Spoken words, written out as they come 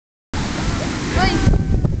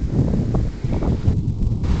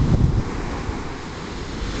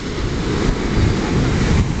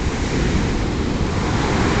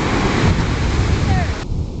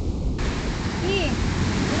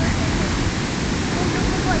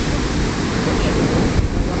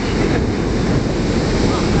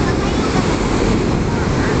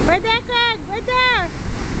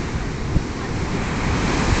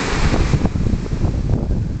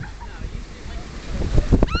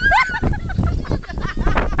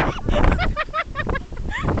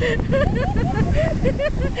Right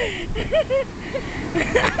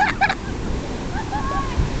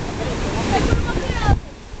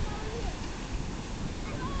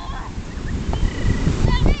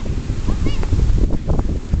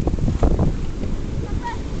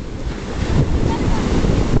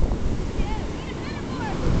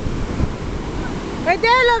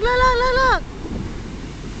there, look, look, look, look, look.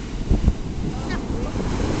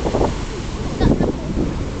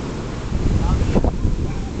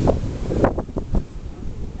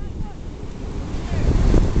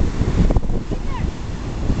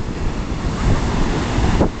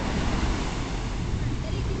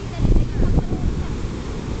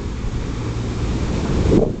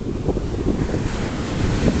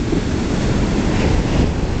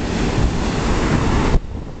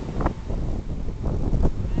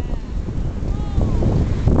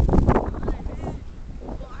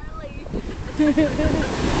 This is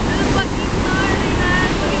fucking gnarly, man.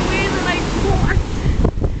 Fucking waves are like four.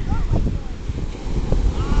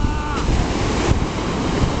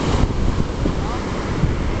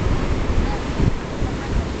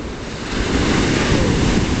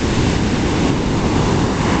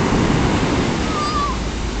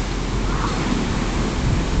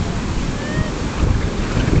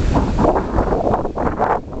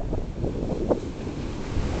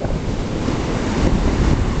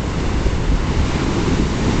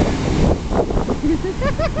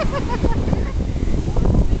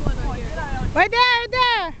 Right there, right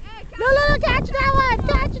there. Look, look, look, catch that one,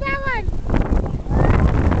 catch that one.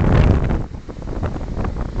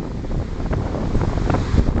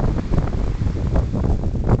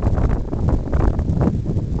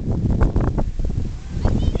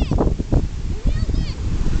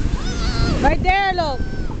 Right there, look.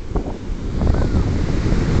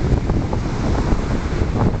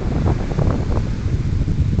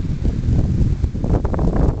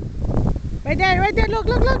 Right there, look,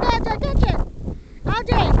 look, look, catch it, catch it.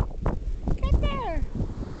 Audrey, get there.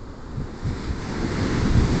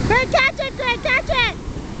 Greg, catch it, Greg, catch it.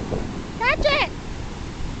 Catch it.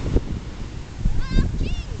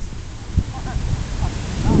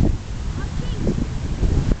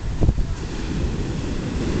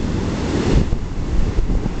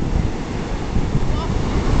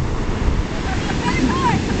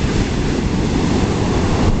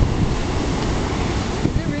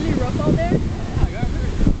 Is it really rough out there?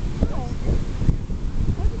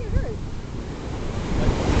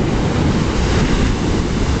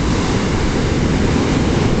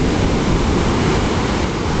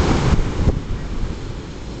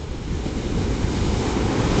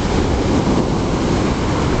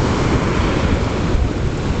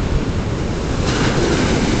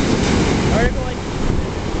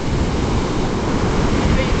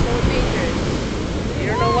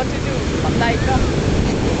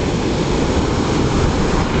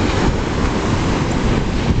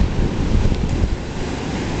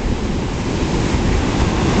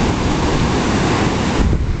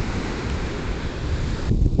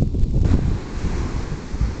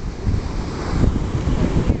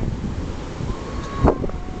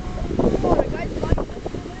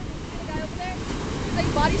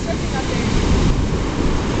 Body surfing up there.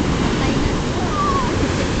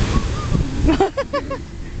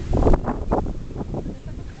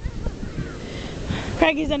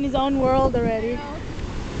 Craig is in his own world already.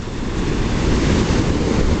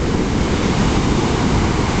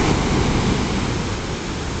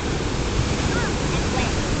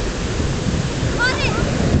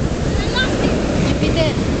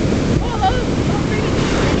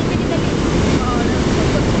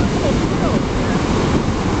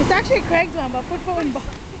 It's actually Craig's one, but put in box.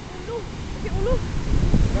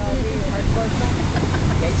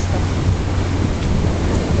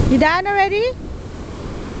 You done already?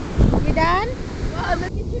 You done? Wow,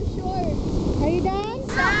 look at your shorts. Are you done?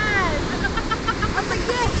 Sad. I was like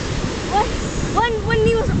this. When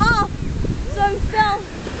he was off, so I fell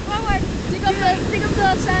forward. Take up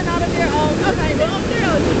the sand out of your okay, go up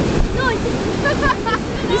there. No, I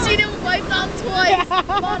didn't. You see them wipe out twice.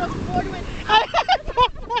 A lot of board went.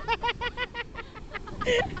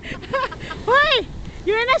 Why?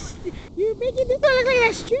 You're making this look like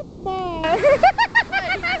a strip bar.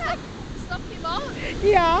 Stuff came out.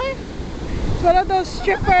 Yeah. It's one of those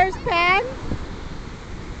strippers' pants.